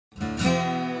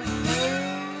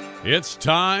It's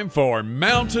time for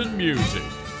Mountain Music,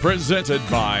 presented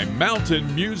by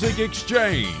Mountain Music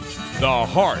Exchange, the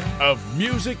heart of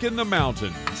music in the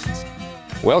mountains.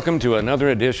 Welcome to another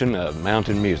edition of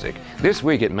Mountain Music. This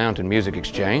week at Mountain Music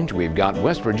Exchange, we've got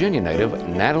West Virginia native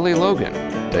Natalie Logan.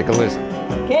 Take a listen.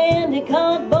 Candy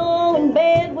colored bow in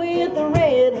bed with a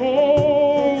red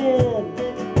head.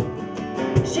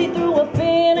 She threw a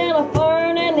fin and a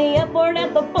fern and the F word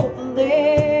at the both of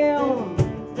them.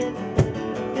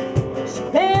 She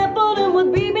peppered them with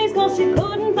BBs cause she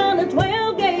couldn't find a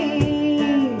 12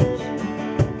 gauge.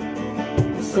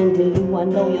 Cindy Lou, I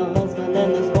know your husband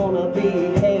and there's gonna be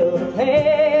hell to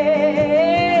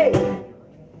pay.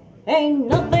 Ain't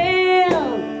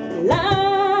nothing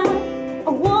like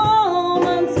a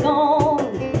woman's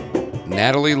scorn.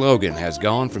 Natalie Logan has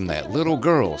gone from that little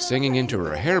girl singing into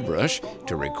her hairbrush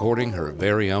to recording her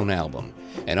very own album.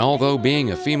 And although being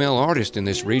a female artist in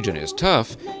this region is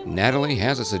tough, Natalie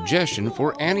has a suggestion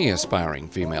for any aspiring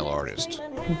female artist.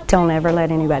 Don't ever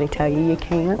let anybody tell you you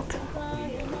can't.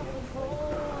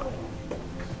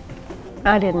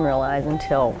 I didn't realize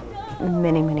until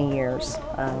many years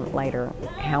later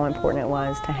how important it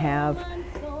was to have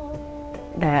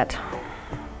that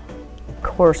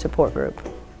core support group.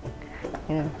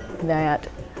 You know, that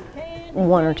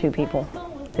one or two people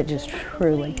that just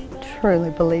truly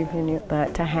believe in you.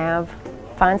 But to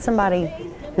find somebody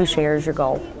who shares your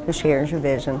goal, who shares your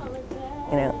vision,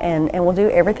 you know, and will do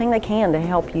everything they can to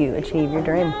help you achieve your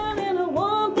dream.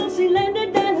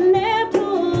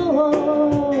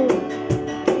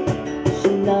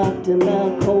 Knocked him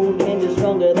out cold and you're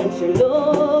stronger than she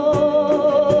looks.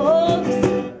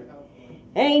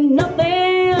 Ain't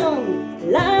nothing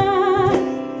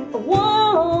like a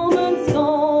woman's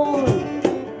scorn.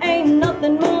 Ain't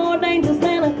nothing more dangerous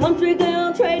than a country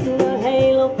girl trading her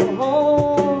halo for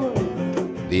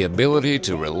horns. The ability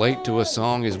to relate to a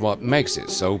song is what makes it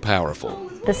so powerful.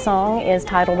 The song is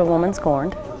titled A Woman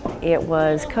Scorned. It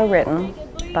was co-written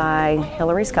by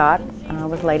Hillary Scott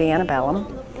with Lady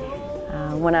Antebellum.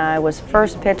 When I was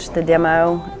first pitched the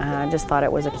demo, I just thought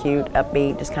it was a cute,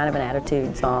 upbeat, just kind of an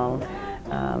attitude song.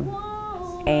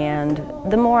 And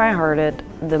the more I heard it,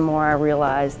 the more I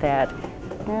realized that,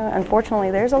 you know,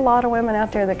 unfortunately, there's a lot of women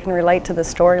out there that can relate to the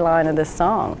storyline of this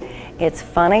song. It's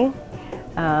funny,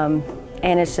 and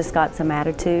it's just got some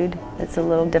attitude. It's a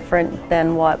little different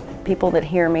than what people that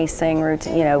hear me sing,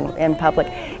 you know, in public.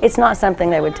 It's not something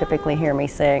they would typically hear me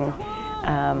sing.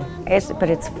 But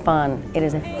it's fun. It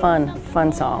is a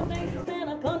fun song.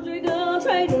 A country girl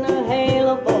trading her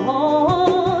halo for horns.